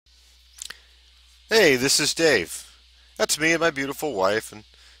Hey, this is Dave. That's me and my beautiful wife and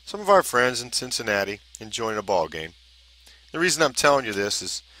some of our friends in Cincinnati enjoying a ball game. The reason I'm telling you this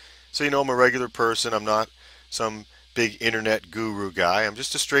is so you know I'm a regular person. I'm not some big internet guru guy. I'm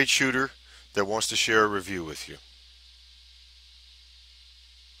just a straight shooter that wants to share a review with you.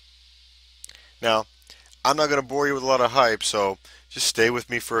 Now, I'm not going to bore you with a lot of hype, so just stay with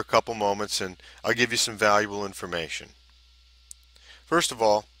me for a couple moments and I'll give you some valuable information. First of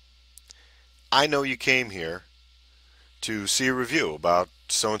all, I know you came here to see a review about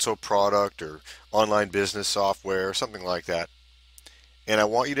so-and-so product or online business software or something like that. And I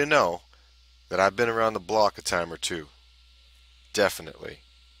want you to know that I've been around the block a time or two. Definitely.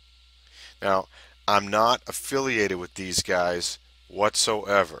 Now, I'm not affiliated with these guys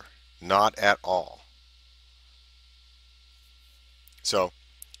whatsoever. Not at all. So,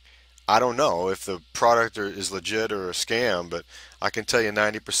 I don't know if the product is legit or a scam, but I can tell you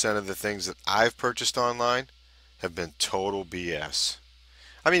 90% of the things that I've purchased online have been total BS.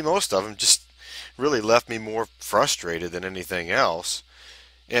 I mean, most of them just really left me more frustrated than anything else.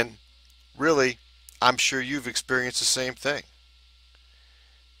 And really, I'm sure you've experienced the same thing.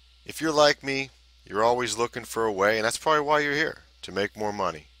 If you're like me, you're always looking for a way, and that's probably why you're here, to make more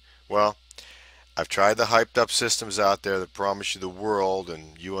money. Well, I've tried the hyped up systems out there that promise you the world,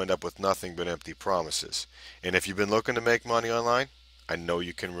 and you end up with nothing but empty promises. And if you've been looking to make money online, I know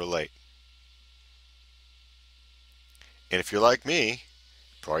you can relate. And if you're like me, you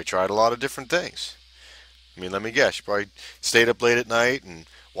probably tried a lot of different things. I mean, let me guess, you probably stayed up late at night and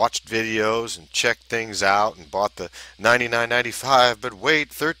watched videos and checked things out and bought the 99.95, but wait,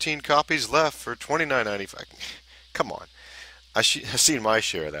 13 copies left for 29.95. Come on. I've seen my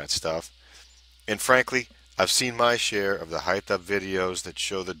share of that stuff. And frankly, I've seen my share of the hyped up videos that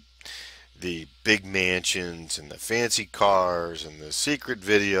show the big mansions and the fancy cars and the secret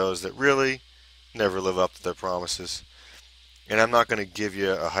videos that really never live up to their promises. And I'm not going to give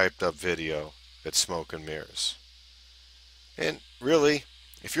you a hyped up video that's smoke and mirrors. And really,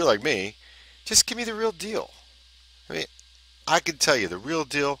 if you're like me, just give me the real deal. I mean, I can tell you the real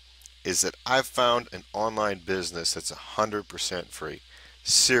deal is that I've found an online business that's 100% free.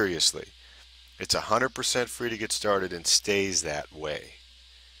 Seriously. It's 100% free to get started and stays that way.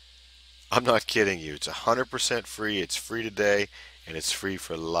 I'm not kidding you. It's 100% free. It's free today and it's free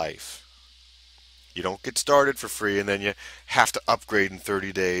for life. You don't get started for free and then you have to upgrade in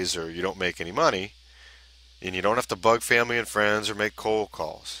 30 days or you don't make any money. And you don't have to bug family and friends or make cold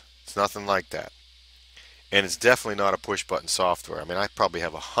calls. It's nothing like that. And it's definitely not a push button software. I mean, I probably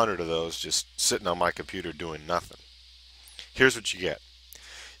have 100 of those just sitting on my computer doing nothing. Here's what you get.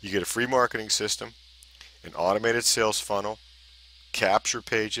 You get a free marketing system, an automated sales funnel, capture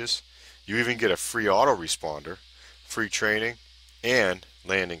pages. You even get a free autoresponder, free training, and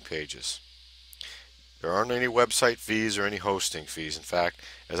landing pages. There aren't any website fees or any hosting fees. In fact,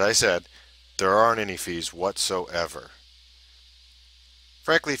 as I said, there aren't any fees whatsoever.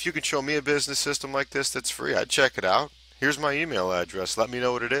 Frankly, if you can show me a business system like this that's free, I'd check it out. Here's my email address. Let me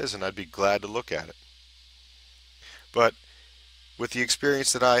know what it is, and I'd be glad to look at it. But with the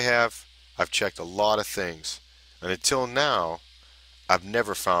experience that I have, I've checked a lot of things. And until now, I've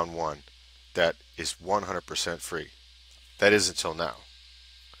never found one that is 100% free. That is until now.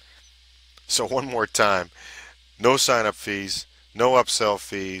 So one more time, no sign-up fees, no upsell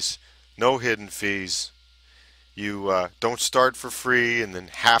fees, no hidden fees. You don't start for free and then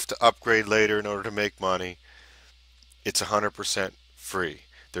have to upgrade later in order to make money. It's 100% free.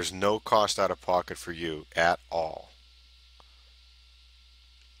 There's no cost out of pocket for you at all.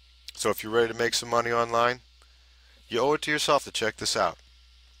 So if you're ready to make some money online, you owe it to yourself to check this out.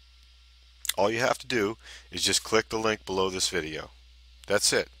 All you have to do is just click the link below this video.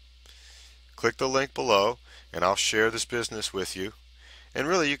 That's it. Click the link below and I'll share this business with you. And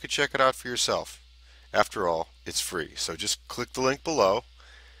really, you could check it out for yourself. After all, it's free. So just click the link below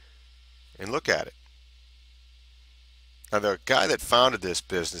and look at it. Now, the guy that founded this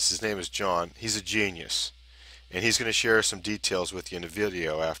business, his name is John. He's a genius. And he's going to share some details with you in the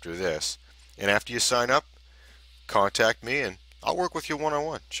video after this. And after you sign up, contact me and I'll work with you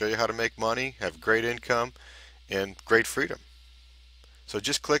one-on-one. Show you how to make money, have great income, and great freedom. So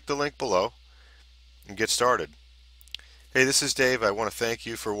just click the link below and get started. Hey, this is Dave. I want to thank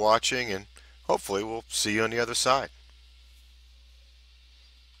you for watching and hopefully we'll see you on the other side.